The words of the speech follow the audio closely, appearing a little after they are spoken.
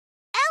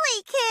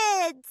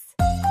Kids!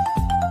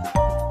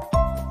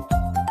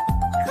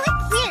 Click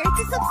here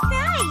to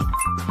subscribe!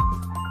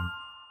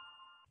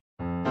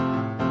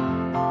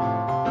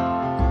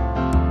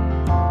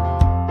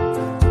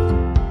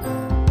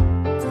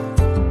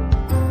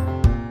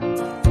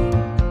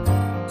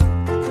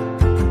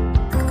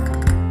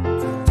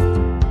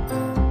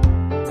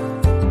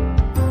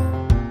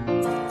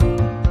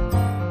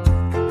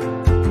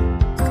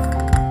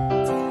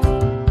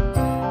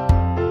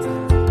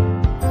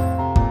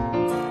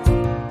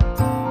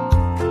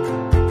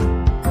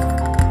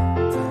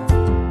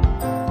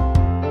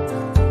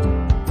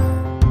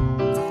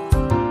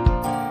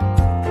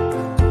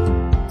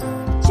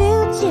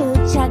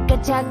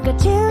 Chugga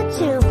choo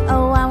choo,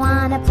 oh I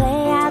wanna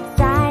play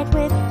outside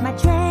with my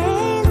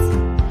trains.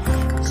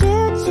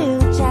 Choo choo,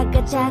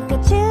 chugga chugga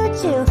choo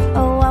choo,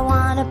 oh I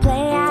wanna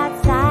play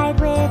outside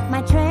with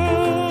my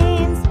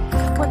trains.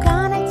 We're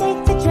gonna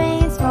take the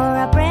trains for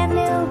a brand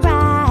new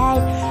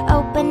ride.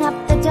 Open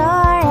up the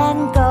door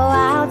and go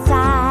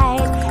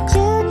outside.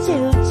 Choo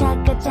choo,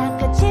 chugga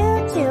chugga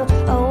choo choo,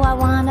 oh I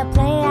wanna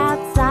play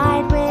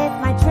outside with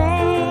my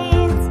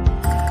trains.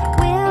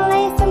 We'll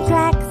lay some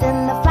tracks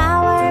in the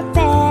flower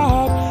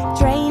bed.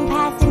 Train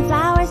passing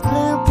flowers,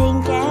 blue,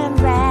 pink, and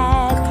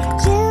red.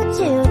 Choo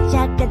choo,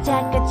 chugga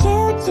chugga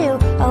choo choo,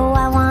 oh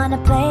I wanna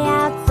play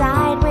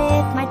outside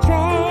with my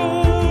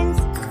trains.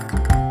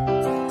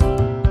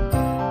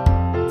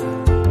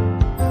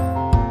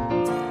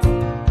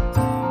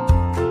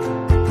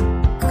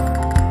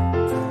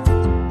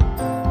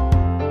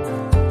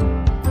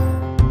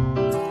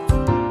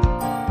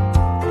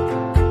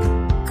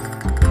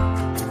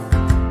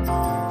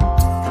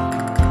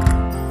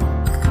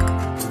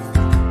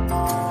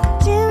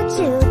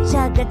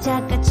 Chugga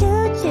chugga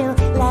choo choo,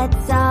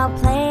 let's all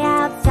play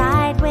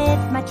outside with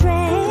my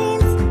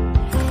trains.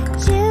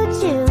 Choo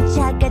choo,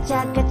 chugga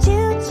chugga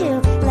choo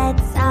choo,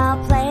 let's all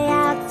play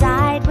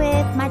outside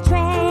with my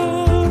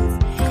trains.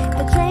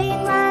 The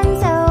train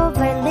runs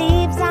over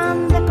leaves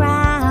on the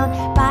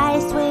ground, by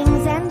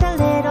swings and a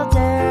little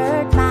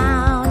dirt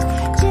mound.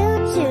 Choo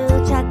choo,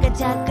 chugga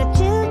chugga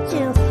choo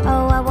choo,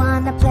 oh I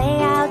wanna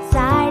play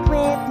outside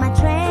with my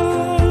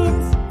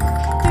trains.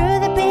 Through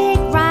the big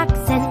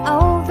rocks and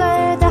over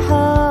the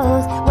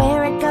hose,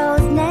 where it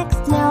goes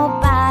next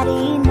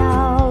nobody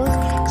knows.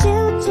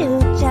 Choo choo,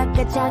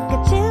 chugga chugga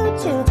choo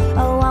choo,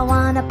 oh I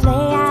wanna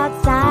play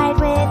outside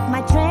with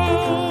my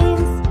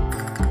trains.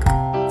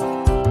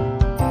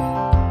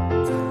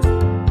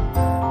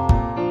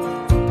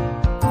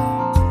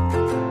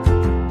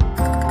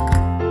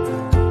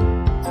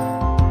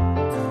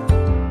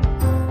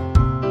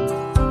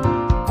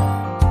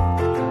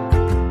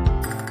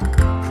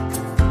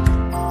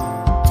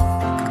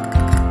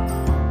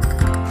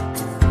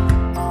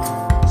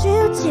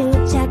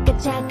 Chugga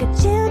chugga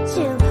choo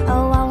choo,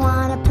 oh I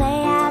wanna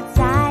play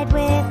outside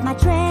with my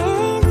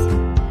trains.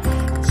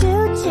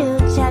 Choo choo,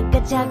 chugga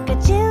chugga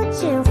choo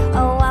choo,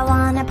 oh I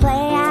wanna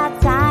play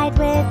outside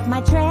with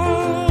my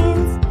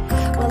trains.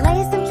 We'll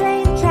lay some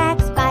train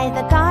tracks by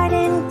the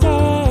garden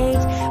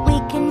gate. We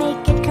can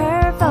make it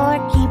curve or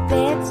keep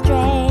it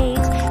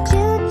straight.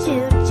 Choo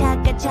choo,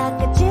 chugga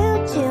chugga choo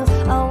choo,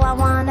 oh I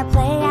wanna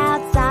play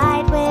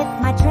outside with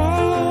my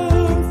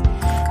trains.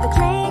 The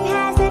train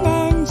has an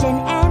engine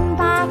and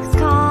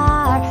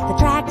boxcar. The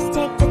tracks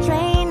take the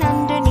train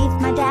underneath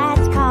my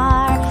dad's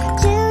car.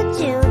 Choo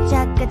choo,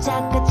 chugga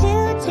chugga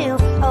choo choo,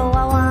 oh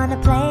I wanna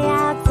play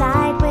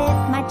outside with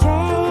my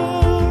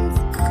trains.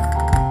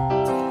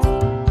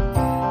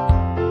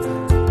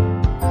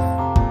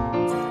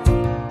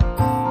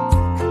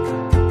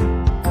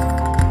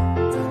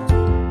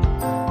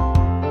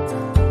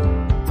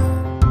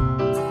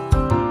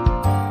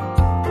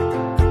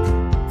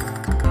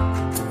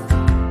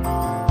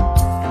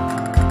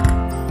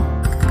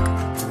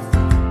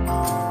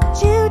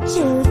 Choo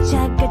choo,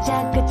 chugga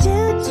chugga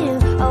choo choo,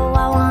 oh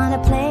I wanna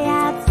play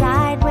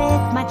outside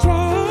with my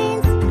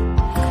trains.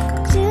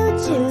 Choo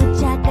choo,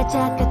 chugga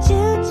chugga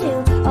choo choo,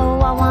 oh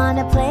I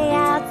wanna play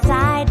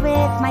outside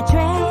with my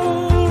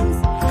trains.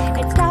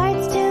 It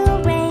starts to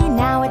rain,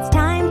 now it's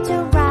time to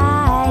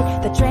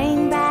ride the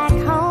train back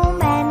home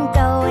and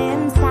go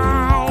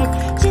inside.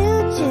 Choo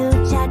choo,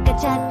 chugga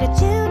chugga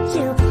choo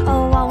choo,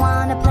 oh I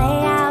wanna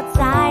play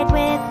outside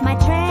with my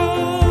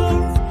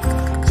trains.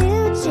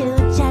 Choo choo,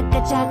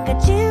 chugga chugga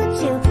choo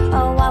choo,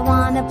 oh I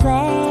wanna play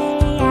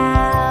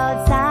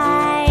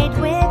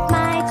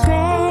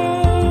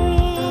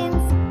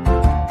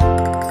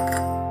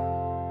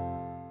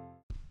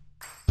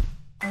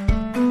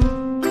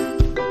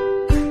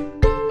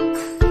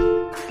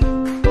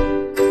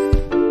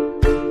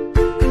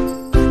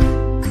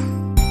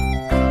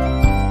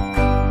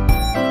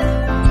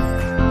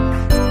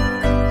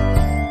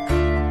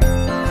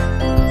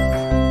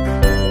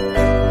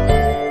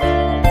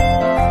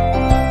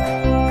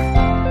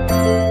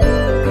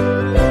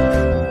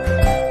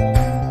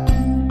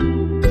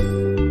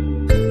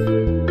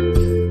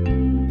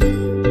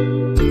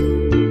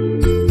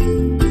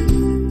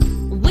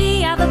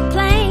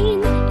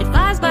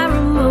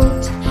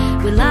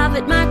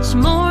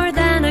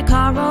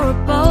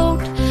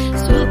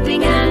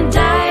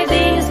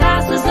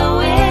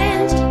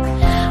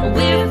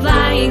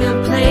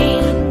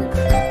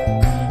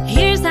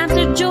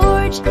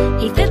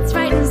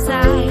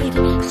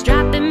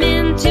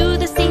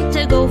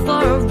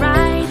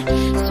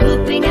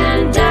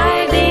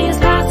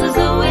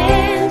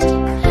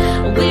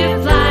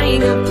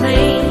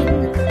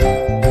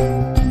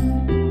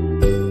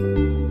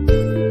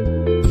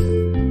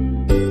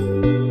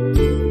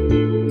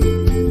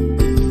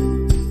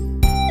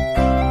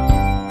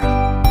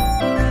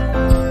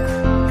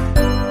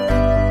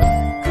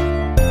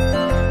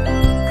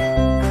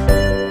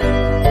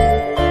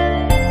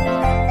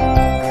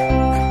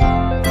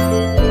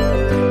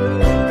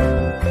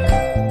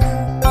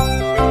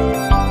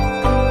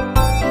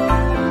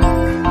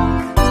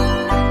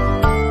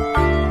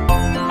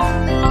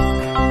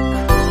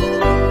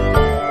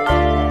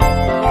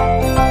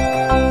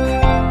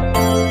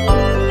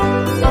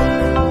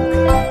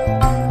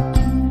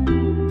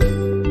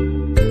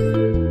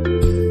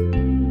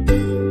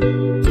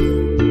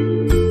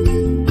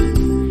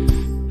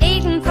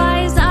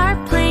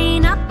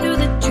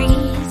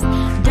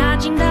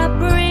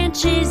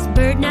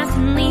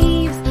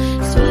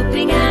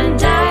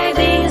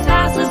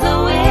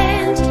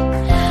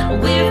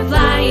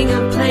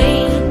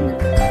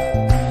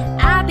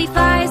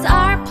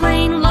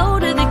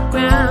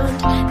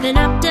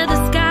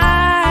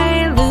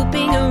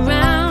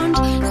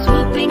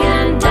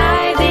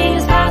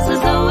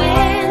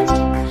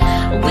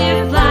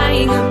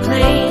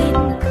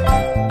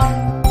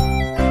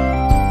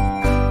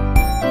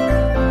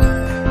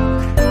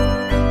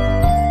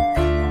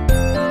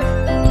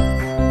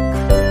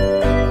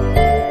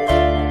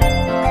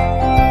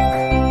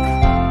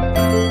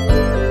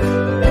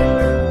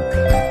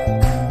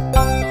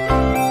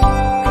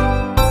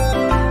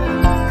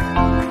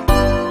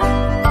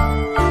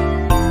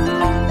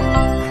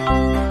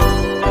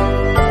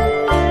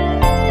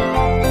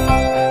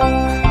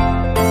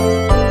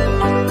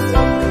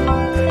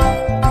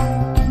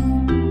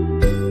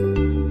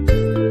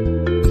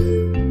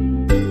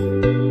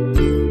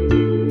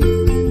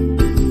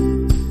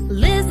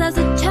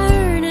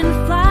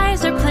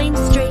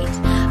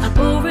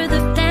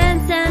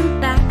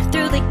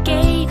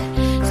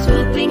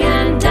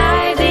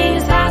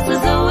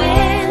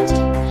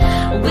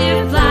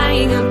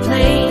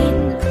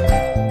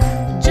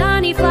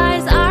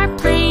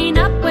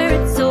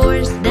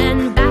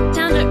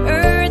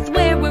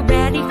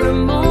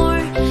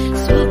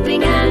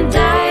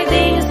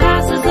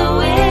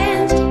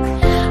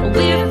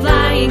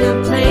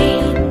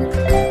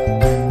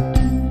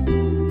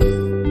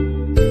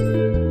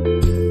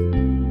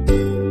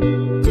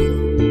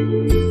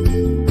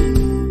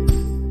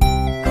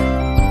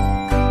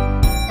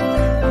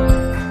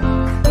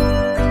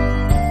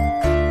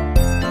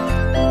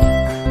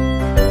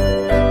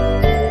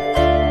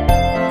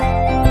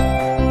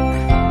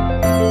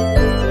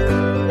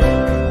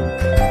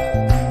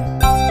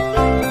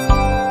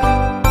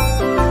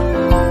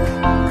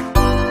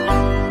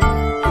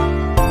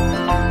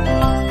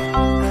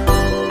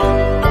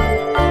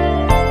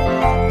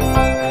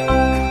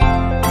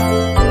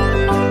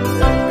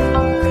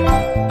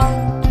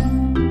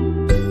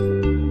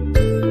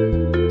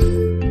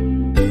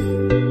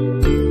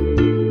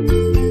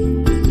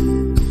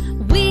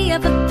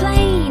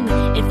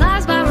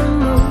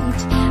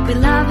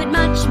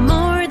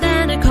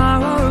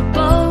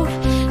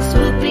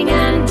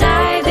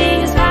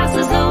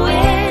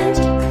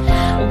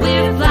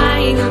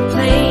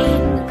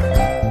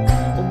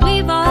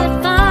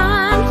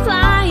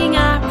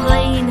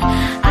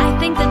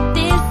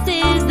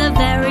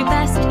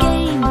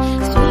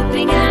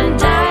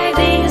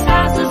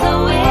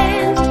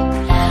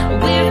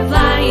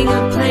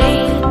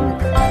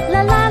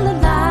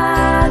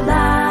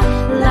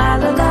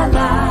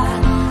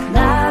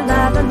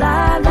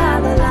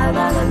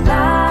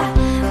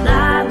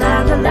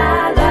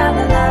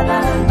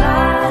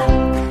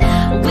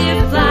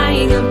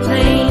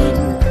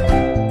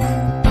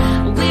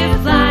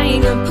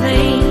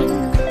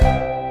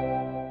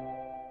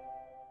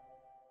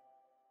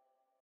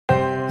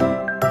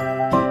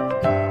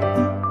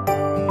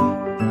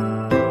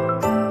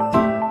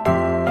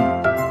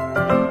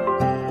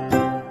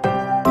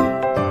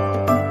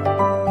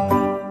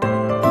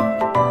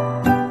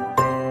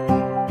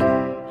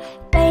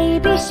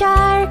Baby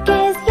shark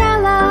is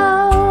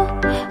yellow,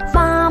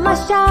 Mama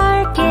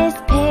shark is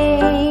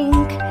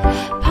pink,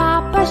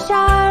 Papa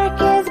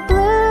shark is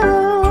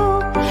blue,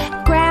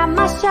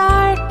 Grandma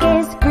shark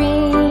is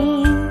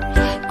green,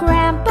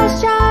 Grandpa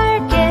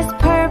shark is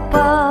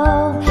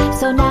purple.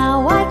 So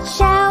now what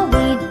shall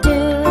we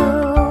do?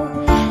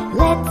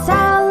 Let's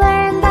all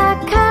learn the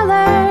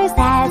colors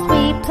as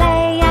we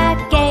play a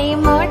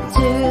game or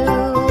two.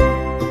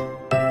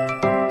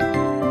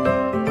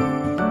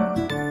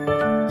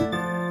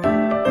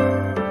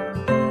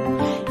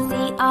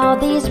 See all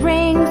these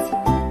rings,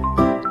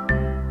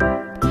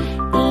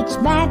 each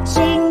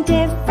matching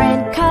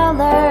different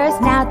colors.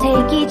 Now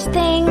take each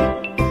thing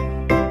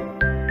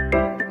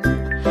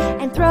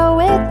and throw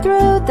it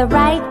through the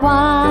right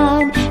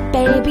one.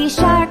 Baby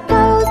shark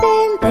goes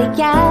in the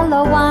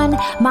yellow one,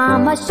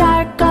 Mama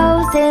shark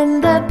goes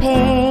in the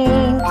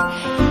pink.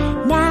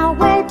 Now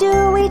where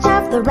do each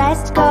of the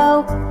rest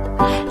go?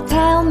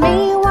 Tell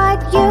me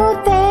what you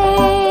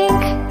think.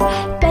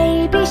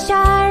 Baby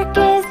shark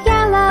is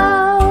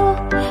yellow,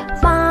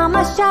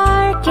 Mama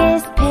shark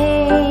is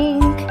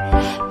pink,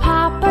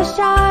 Papa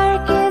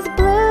shark is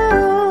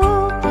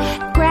blue,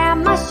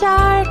 Grandma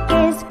shark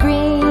is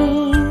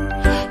green,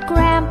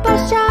 Grandpa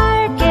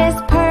shark is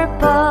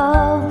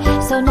purple.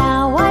 So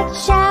now what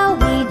shall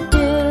we do?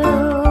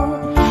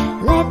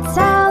 Let's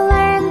all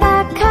learn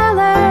the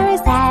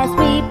colors as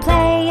we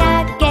play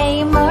a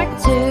game or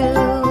two.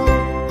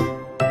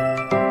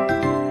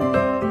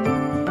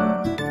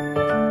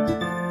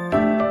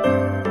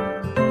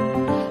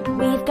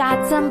 We've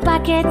got some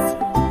buckets,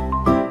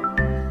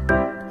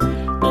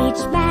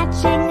 each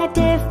matching a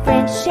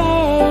different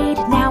shade.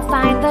 Now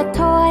find the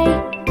toy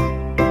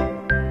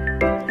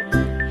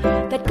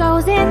that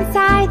goes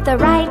inside the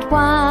right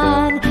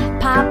one.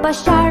 Papa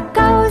shark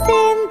goes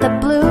in the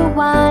blue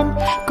one,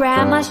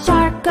 Grandma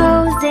shark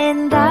goes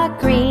in the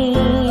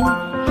green.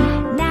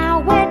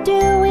 Now where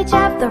do each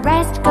of the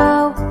rest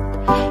go?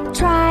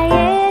 Try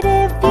it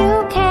if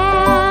you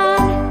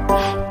can.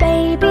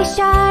 Baby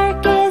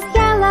shark is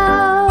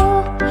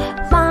yellow,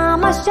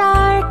 Mama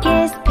shark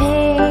is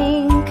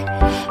pink,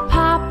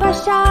 Papa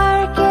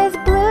shark is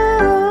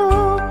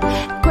blue,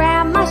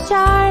 Grandma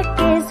shark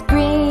is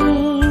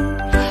green,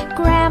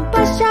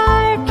 Grandpa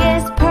shark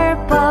is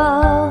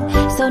purple.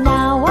 So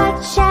now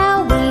what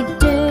shall we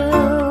do?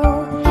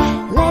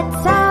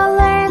 Let's all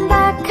learn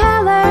the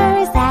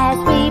colors as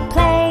we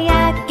play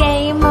a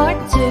game or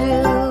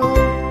two.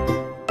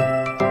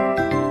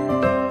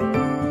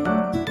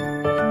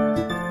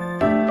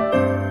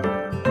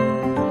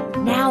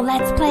 Now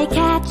let's play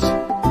catch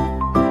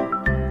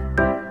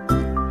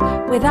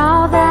with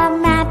all the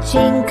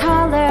matching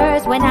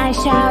colors. When I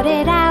shout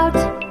it out,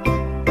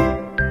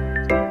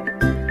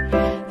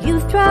 you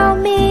throw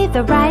me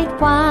the right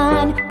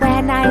one.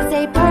 When I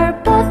say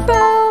purple,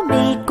 throw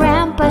me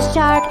Grandpa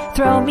shark.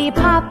 Throw me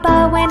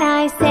Papa when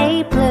I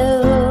say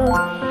blue.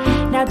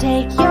 Now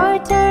take your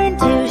turn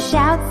to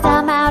shout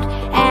some out,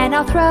 and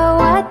I'll throw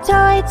a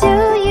toy to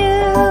you.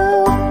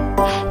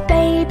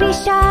 Baby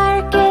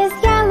shark is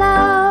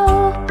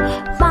yellow,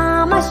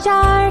 Mama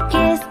shark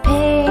is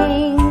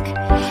pink,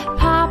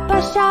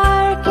 Papa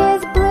shark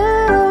is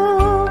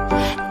blue,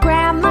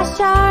 Grandma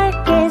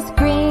shark is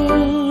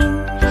green,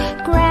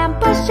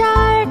 Grandpa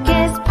shark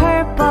is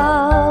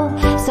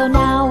purple. So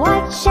now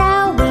what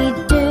shall we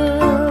do?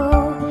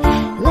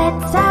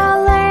 Let's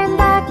all learn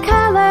the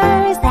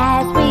colors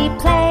as we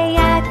play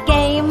a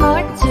game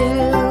or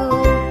two.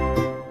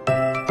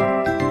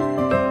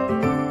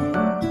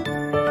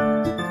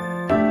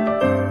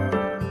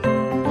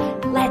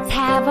 Let's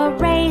have a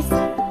race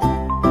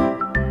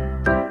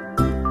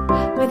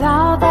with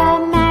all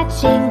the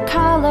matching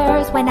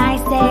colors. When I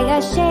say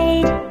a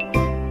shade,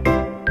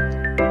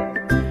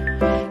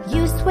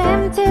 you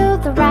swim to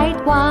the right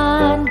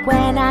one.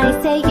 When I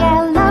say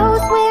yellow,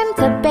 swim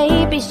to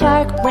Baby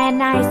shark.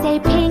 When I say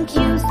pink,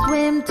 you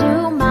swim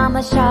to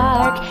Mama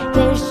shark.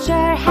 This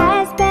sure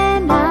has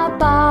been a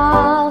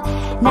ball.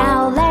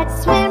 Now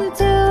let's swim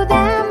to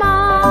them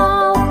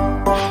all.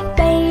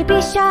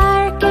 Baby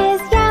shark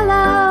is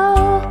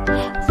yellow,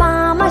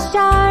 Mama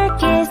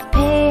shark is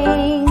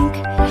pink,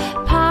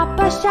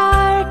 Papa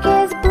shark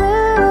is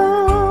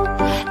blue,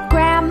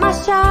 Grandma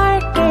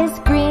shark is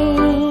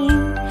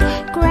green,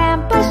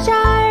 Grandpa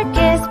shark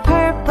is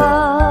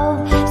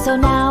purple. So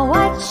now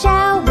what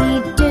shall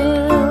we do?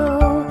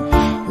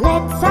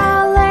 Let's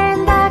all learn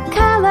the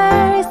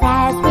colors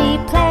as we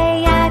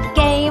play a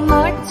game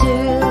or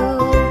two.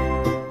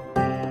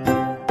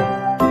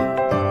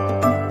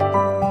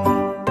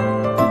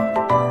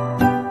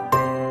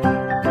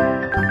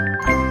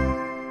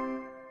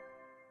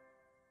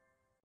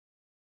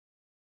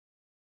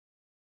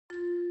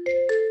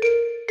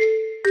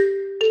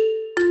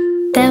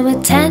 There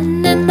were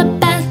 10 in the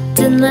bed,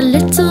 and the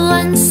little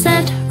one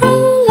said,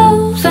 roll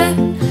over,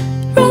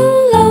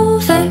 roll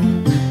over.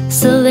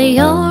 So they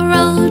all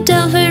rolled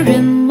over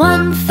and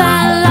one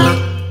fell off.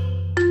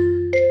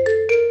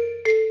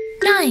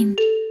 9.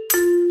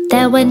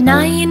 There were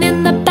 9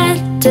 in the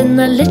bed, and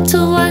the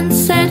little one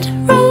said,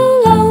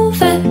 roll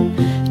over,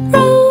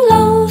 roll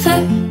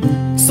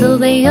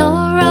they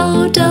all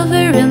rolled over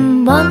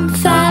and one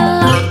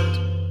fell out.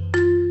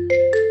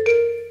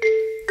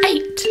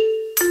 8.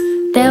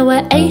 There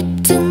were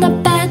 8 in the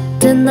bed,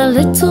 and the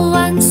little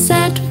one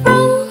said,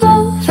 roll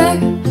over,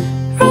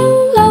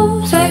 roll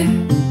over.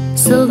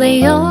 So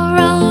they all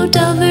rolled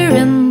over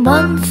and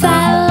one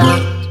fell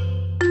out.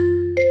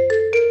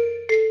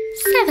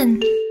 7.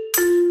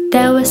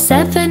 There were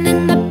 7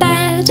 in the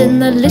bed,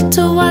 and the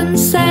little one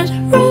said,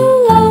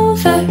 roll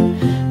over,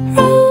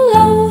 roll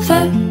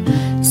over.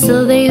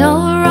 So they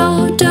all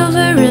rolled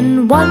over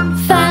and one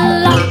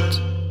fell out.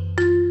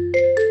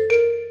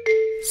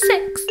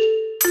 6.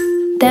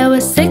 There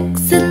were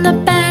 6 in the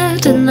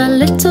bed, and the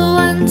little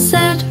one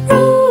said,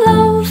 roll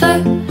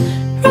over,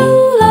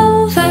 roll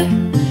over.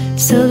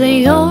 So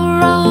they all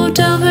rolled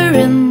over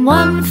and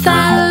one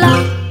fell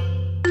out.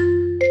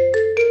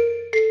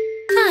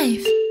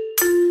 5.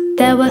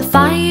 There were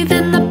 5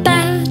 in the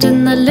bed,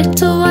 and the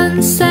little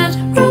one said,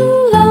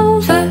 roll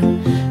over,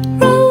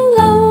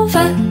 roll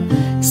over.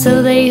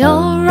 So they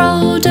all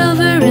rolled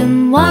over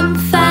and one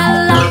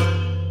fell out.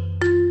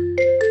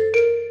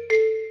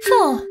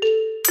 4.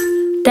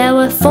 There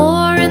were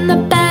 4 in the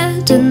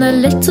bed, and the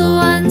little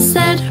one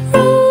said,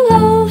 roll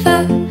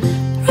over,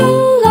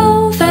 roll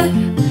over.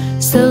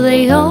 So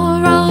they all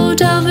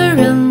rolled over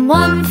and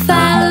one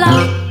fell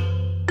out.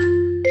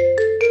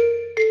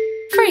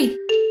 3.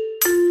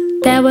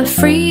 There were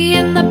 3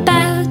 in the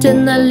bed,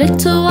 and the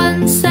little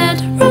one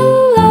said,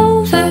 roll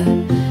over,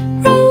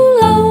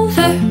 roll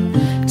over.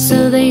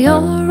 So they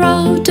all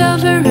rolled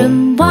over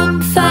and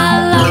one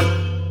fell out.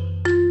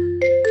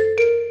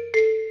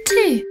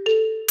 2.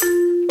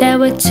 There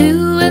were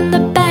 2 in the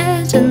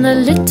bed, and the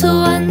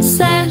little one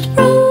said,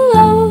 roll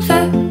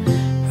over,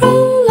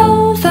 roll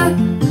over.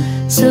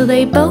 So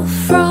they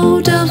both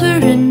rolled over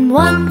and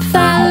one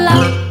fell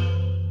out.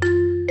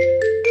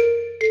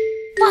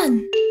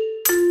 1.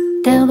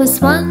 There was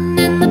 1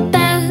 in the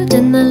bed,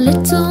 and the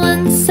little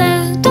one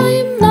said,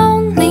 I'm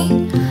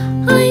lonely,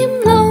 I'm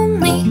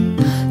lonely.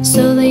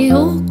 So they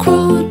all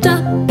crawled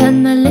up,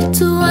 and the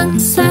little one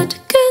said,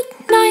 good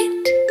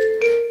night,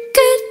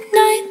 good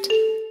night.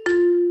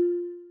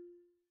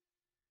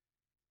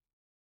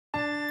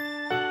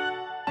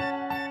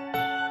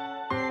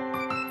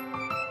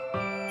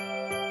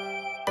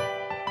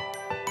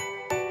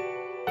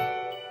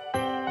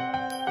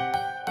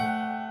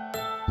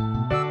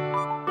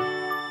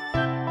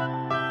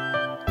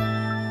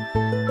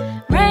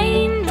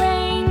 Rain,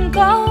 rain,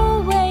 go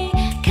away,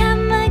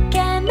 come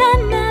again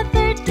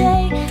another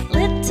day.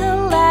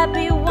 Little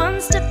Abby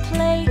wants to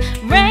play.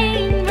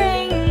 Rain,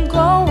 rain,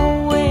 go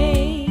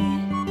away.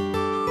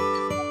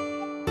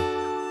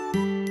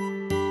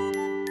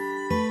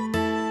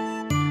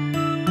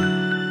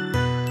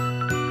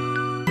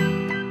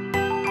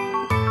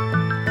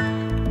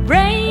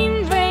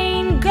 Rain,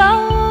 rain,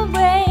 go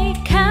away,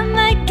 come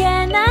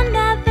again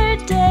another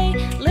day.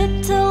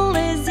 Little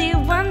Lizzie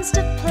wants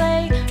to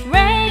play.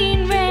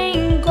 Rain,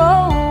 rain, go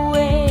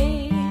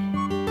away.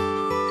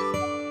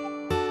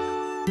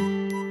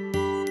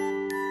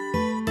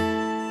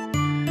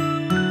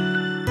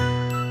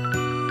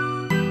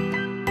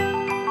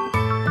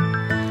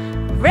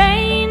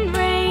 Rain,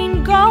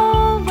 rain,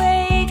 go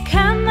away,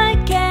 come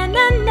again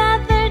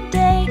another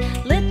day.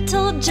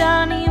 Little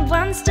Johnny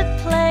wants to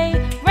play.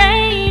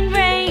 Rain,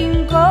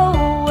 rain, go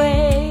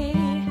away.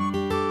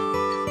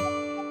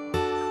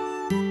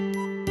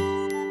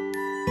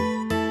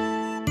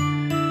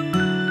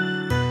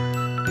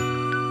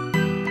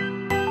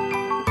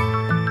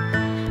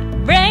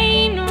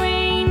 Rain,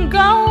 rain,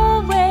 go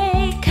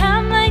away,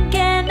 come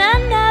again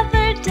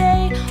another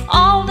day.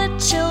 All the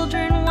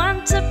children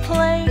want to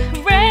play.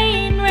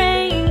 Rain,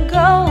 rain,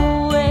 go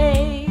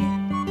away.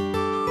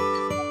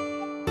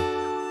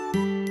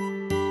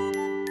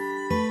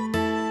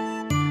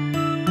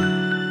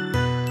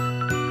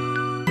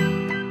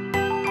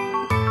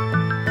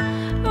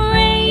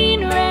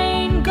 Rain,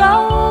 rain,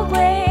 go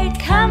away,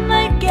 come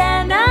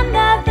again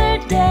another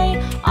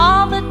day.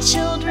 All the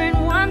children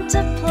want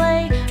to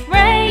play.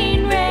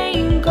 Rain,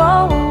 rain, go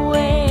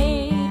away.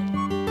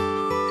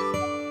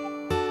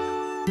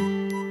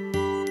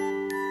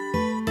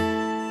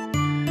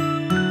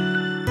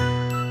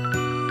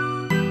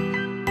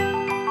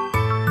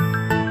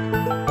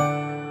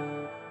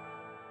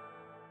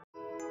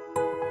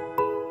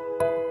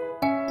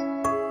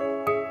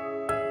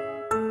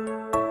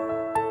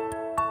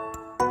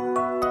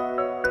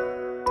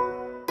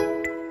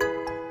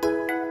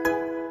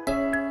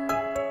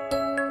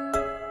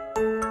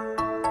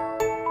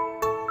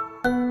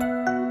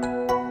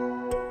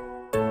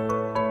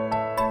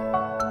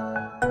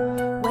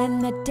 When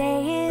the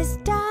day is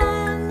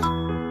done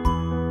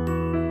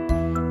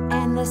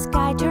and the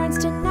sky turns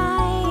to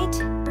night,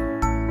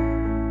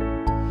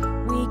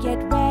 we get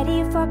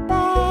ready for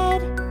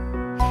bed,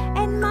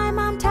 and my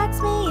mom tucks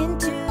me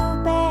into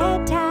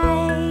bed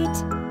tight.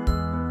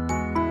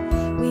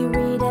 We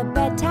read a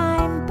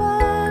bedtime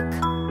book,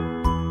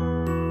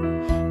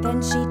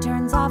 then she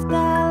turns off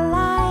the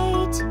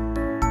light.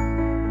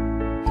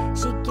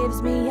 She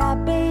gives me a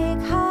big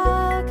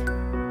hug,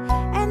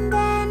 and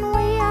then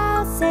we all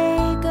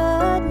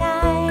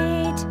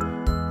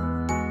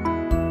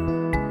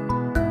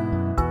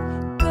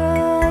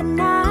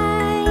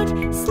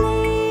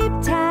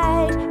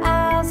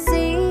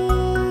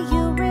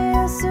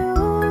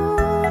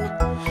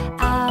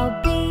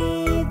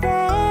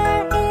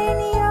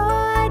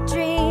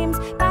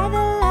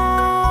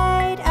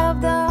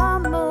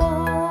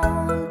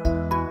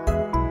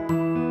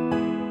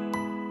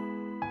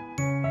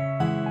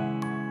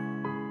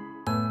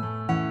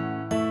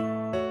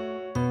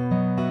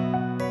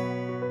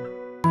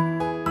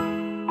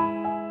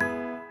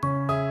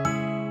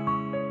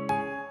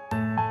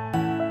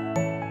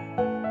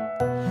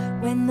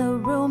when the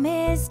room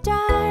is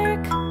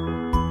dark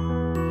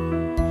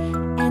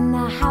and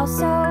the house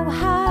so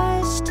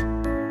hushed,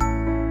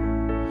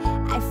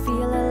 I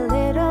feel a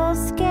little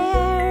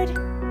scared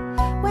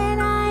when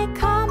I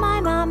call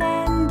my mom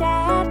and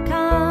dad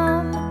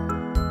come,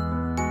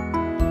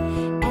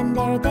 and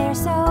they're there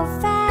so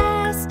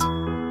fast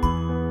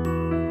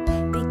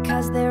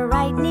because they're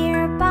right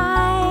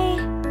nearby,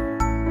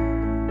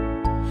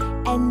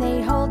 and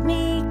they hold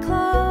me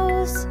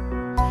close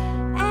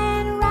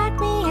and rock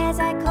me as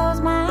I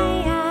close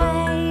my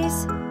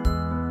eyes.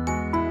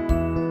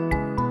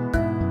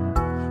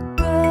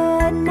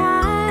 Good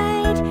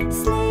night,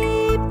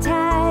 sleep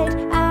tight,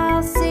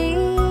 I'll see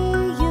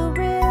you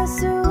real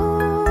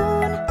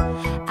soon.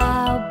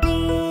 I'll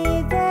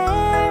be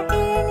there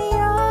in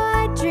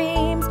your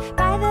dreams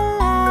by the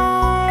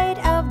light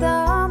of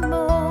the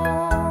moon.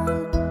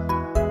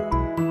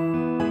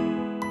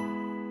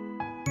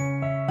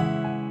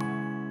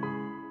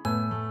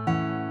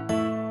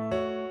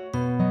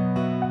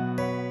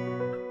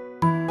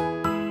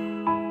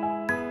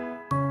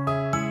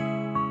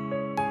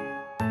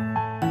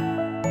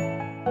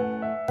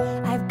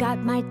 I've got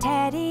my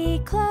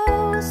teddy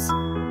close,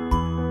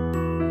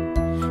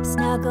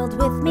 snuggled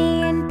with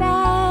me in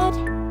bed.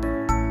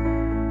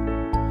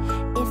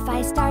 If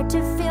I start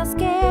to feel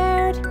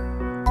scared,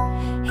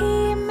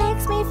 he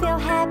makes me feel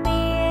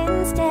happy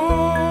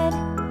instead.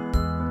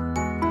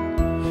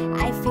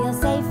 I feel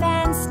safe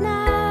and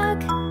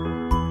snug,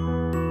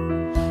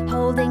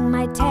 holding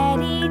my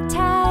teddy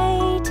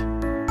tight.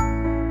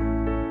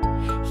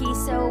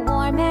 He's so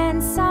warm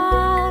and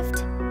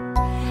soft,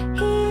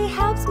 he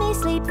helps me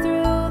sleep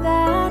through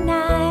the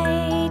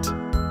night.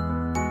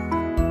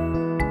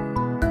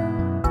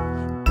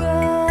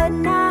 Good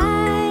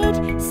night,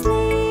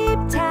 sleep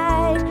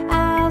tight,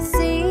 I'll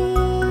see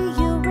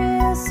you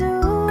real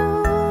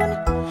soon.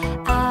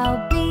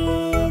 I'll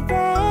be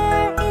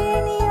there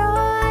in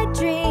your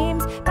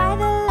dreams by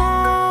the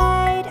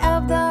light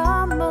of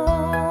the moon.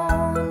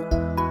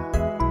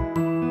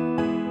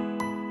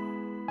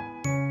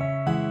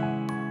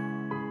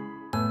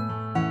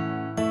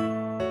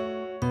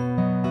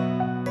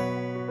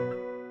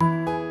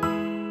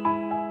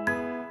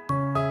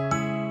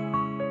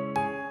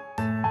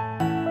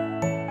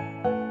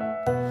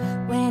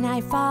 When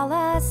I fall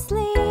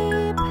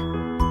asleep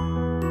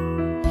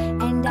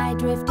and I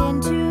drift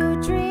into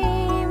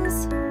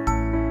dreams,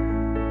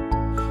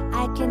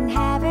 I can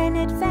have an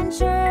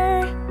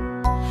adventure,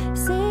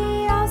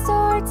 see all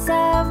sorts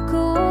of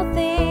cool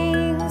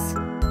things.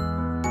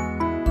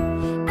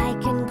 I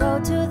can go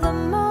to the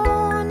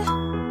moon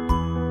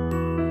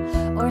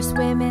or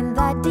swim in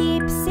the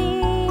deep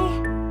sea.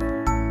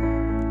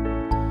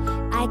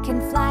 I can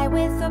fly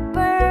with the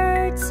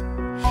birds.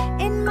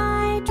 In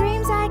my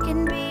dreams I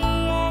can be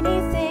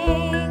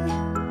anything.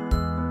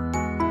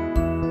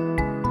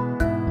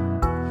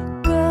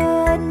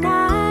 Good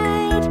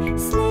night,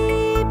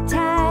 sleep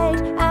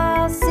tight,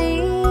 I'll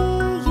see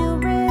you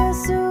real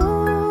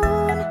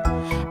soon.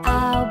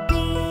 I'll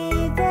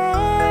be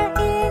there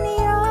in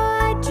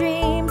your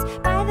dreams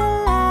by the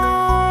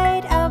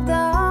light of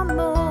the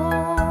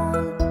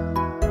moon.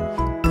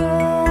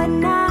 Good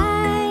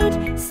night,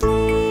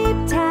 sleep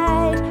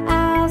tight,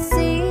 I'll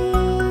see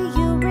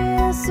you real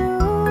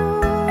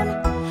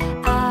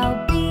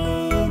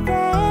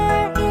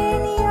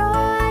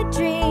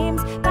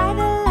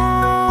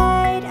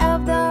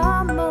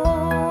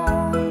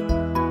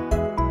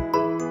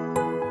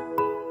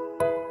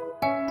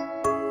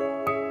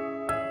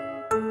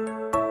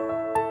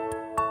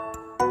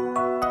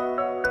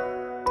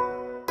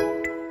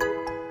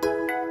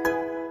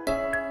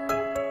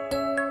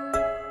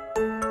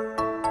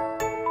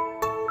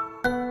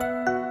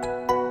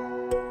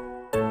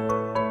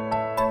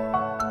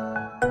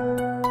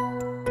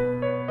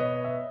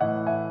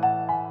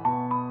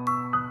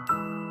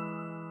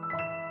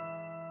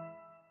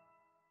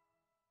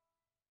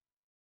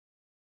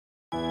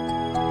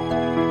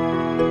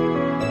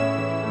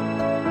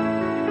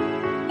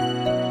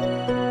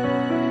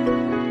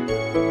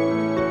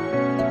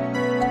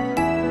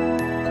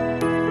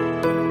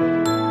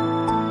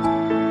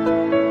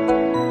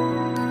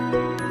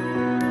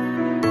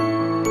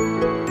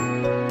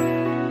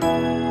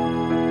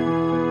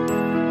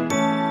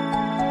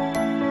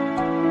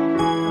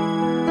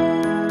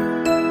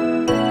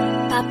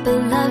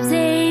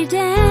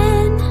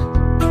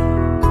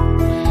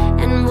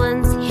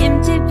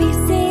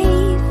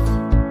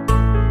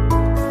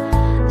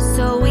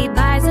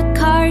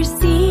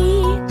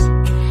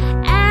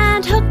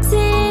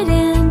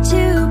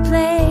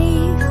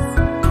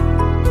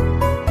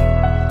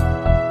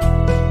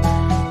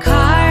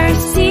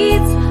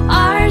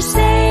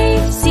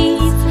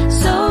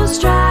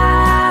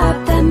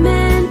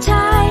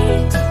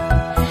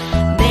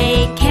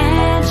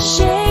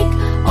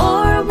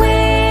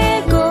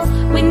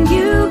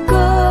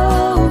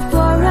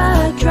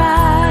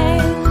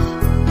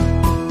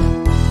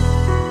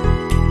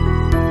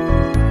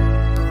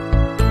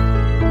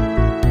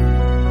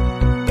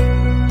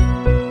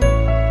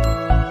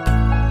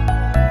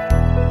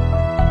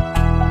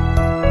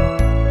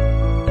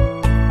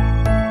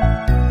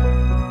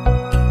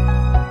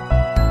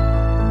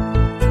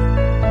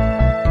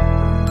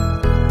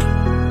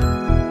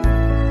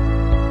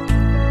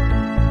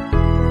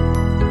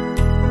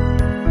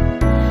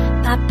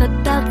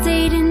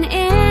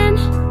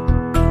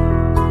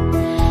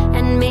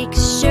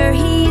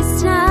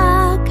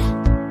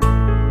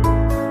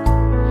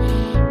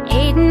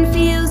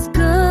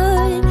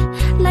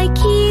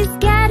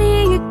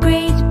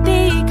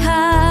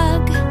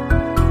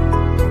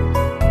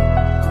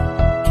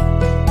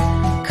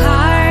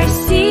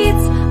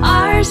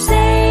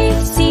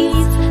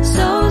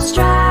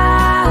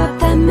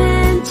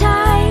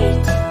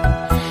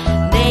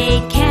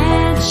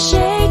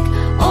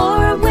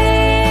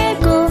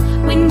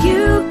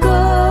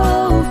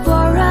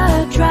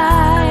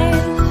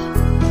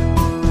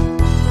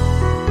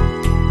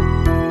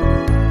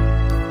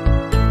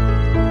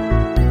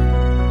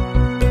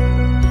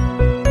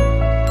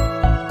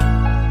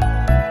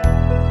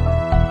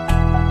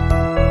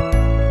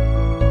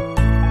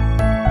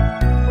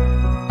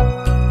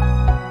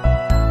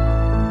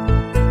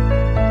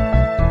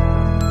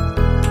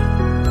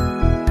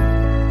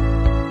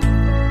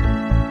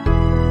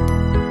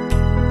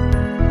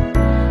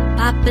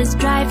Papa's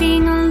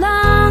driving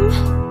along.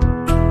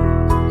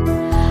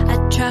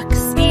 A truck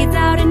speeds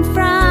out in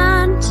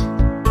front.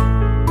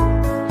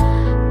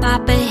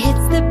 Papa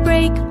hits the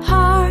brake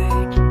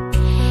hard.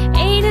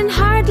 Aiden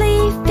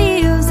hardly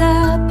feels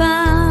a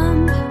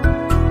bump.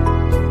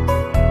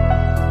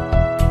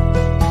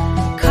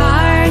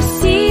 Car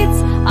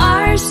seats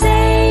are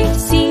safe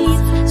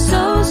seats,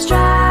 so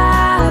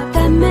strap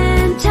them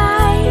in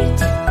tight.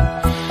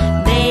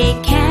 They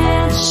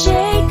can't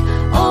shake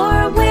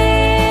or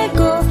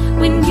wiggle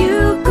when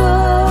you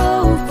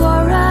go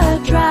for a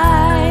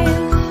drive.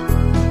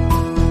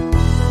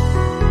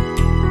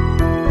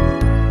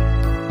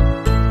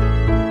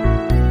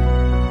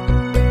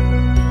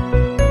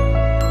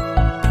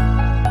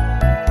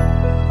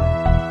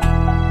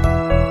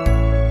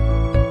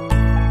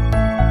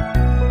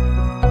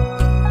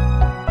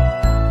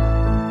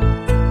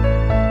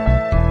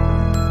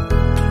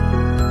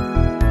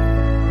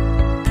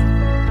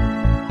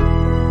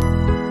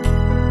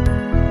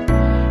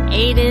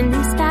 Aiden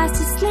is fast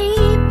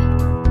asleep.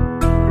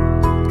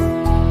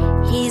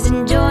 He's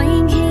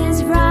enjoying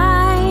his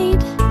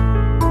ride.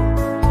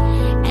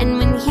 And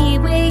when he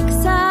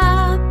wakes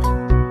up,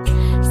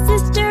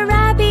 Sister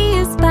Abby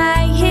is by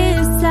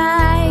his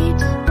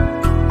side.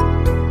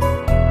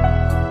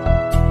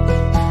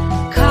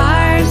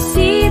 Car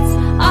seats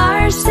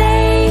are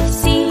safe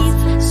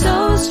seats,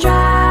 so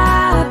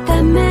strap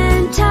them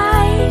in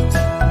tight.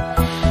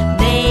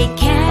 They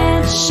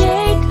can't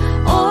shake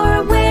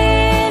or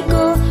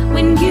wiggle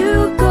when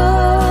you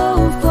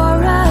go for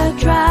a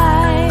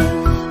drive.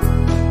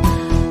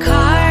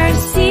 Car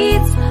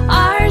seats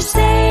are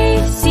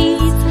safe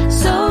seats,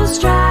 so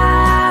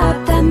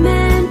strap them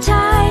in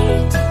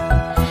tight.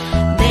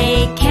 They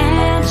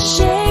can't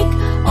shake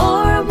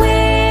or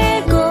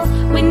wiggle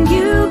when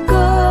you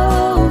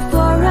go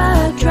for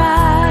a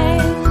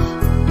drive.